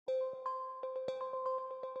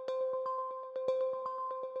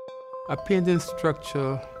A painting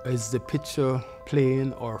structure is the picture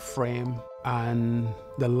plane or frame and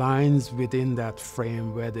the lines within that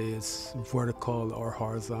frame, whether it's vertical or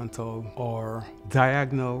horizontal or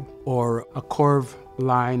diagonal or a curved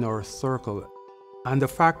line or circle. And the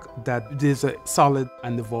fact that it is a solid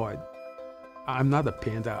and the void. I'm not a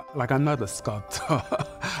painter, like I'm not a sculptor,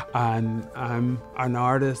 and I'm an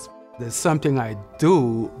artist. There's something I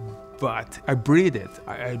do, but I breathe it.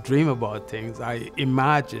 I dream about things, I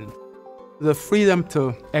imagine. The freedom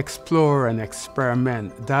to explore and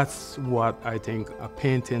experiment, that's what I think a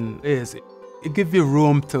painting is. It gives you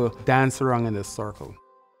room to dance around in a circle.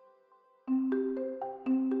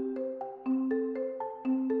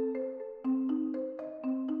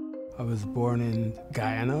 I was born in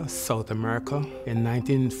Guyana, South America, in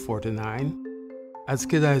 1949. As a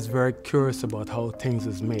kid, I was very curious about how things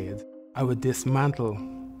is made. I would dismantle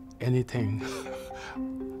anything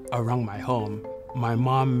around my home. My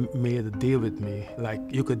mom made a deal with me, like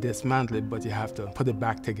you could dismantle it, but you have to put it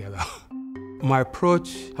back together. My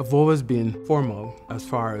approach have always been formal as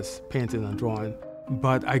far as painting and drawing,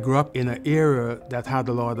 but I grew up in an area that had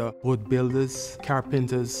a lot of wood builders,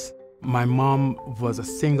 carpenters. My mom was a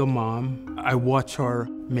single mom. I watched her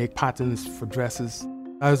make patterns for dresses.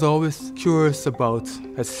 I was always curious about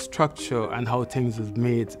a structure and how things was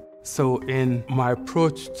made. So in my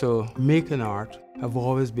approach to making art, I've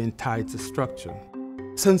always been tied to structure.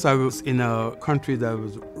 Since I was in a country that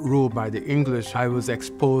was ruled by the English, I was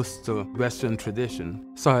exposed to Western tradition.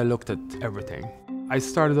 So I looked at everything. I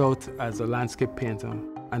started out as a landscape painter,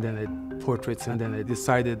 and then I portraits, and then I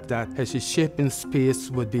decided that actually shaping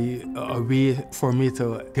space would be a way for me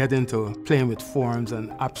to get into playing with forms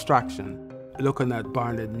and abstraction. Looking at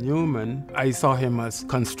Barnett and Newman, I saw him as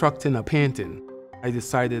constructing a painting. I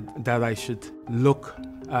decided that I should look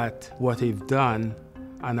at what he's done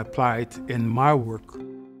and apply it in my work.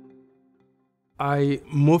 I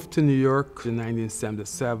moved to New York in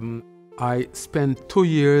 1977. I spent 2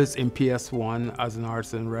 years in PS1 as an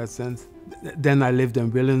artist in residence. Then I lived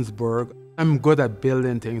in Williamsburg. I'm good at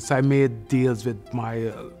building things. I made deals with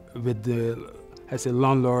as a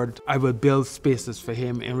landlord. I would build spaces for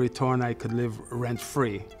him. In return, I could live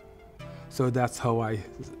rent-free. So that's how I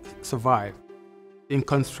survived. In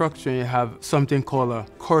construction, you have something called a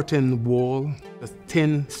curtain wall, a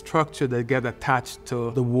thin structure that gets attached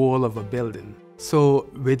to the wall of a building. So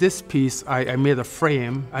with this piece, I made a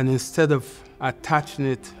frame, and instead of attaching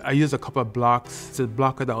it, I used a couple of blocks to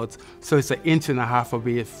block it out, so it's 1.5 inches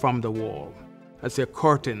away from the wall. It's a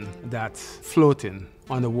curtain that's floating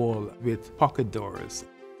on the wall with pocket doors.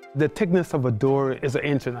 The thickness of a door is 1.5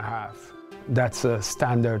 inches. That's a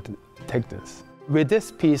standard thickness. With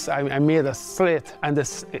this piece, I made a slit, and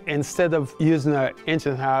instead of using 1.5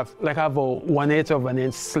 inches, like I have a 1/8 of an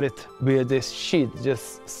inch slit where this sheet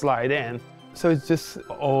just slide in. So it's just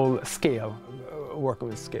all scale, working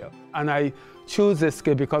with scale. And I choose this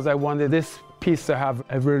scale because I wanted this piece to have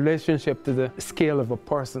a relationship to the scale of a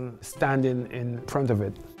person standing in front of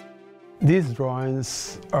it. These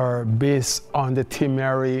drawings are based on the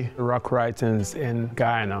Timeri rock writings in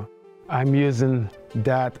Guyana. I'm using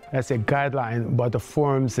that as a guideline, but the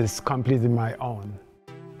forms is completely my own.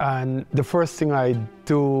 And the first thing I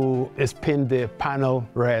do is paint the panel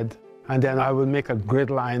red, and then I will make a grid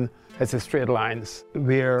line as a straight lines,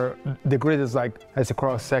 where the grid is like as a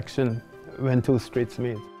cross section when two streets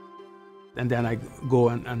meet. And then I go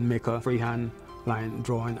and make a freehand line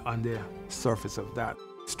drawing on the surface of that.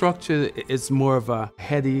 Structure is more of a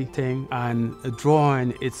heady thing, and a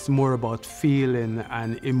drawing, it's more about feeling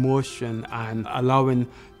and emotion and allowing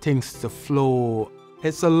things to flow.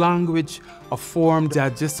 It's a language, a form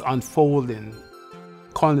that just unfolding.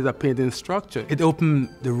 Calling it a painting structure, it opened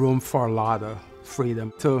the room for a lot of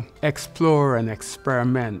freedom to explore and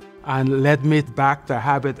experiment, and led me back to a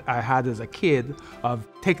habit I had as a kid of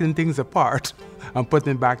taking things apart and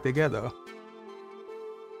putting it back together.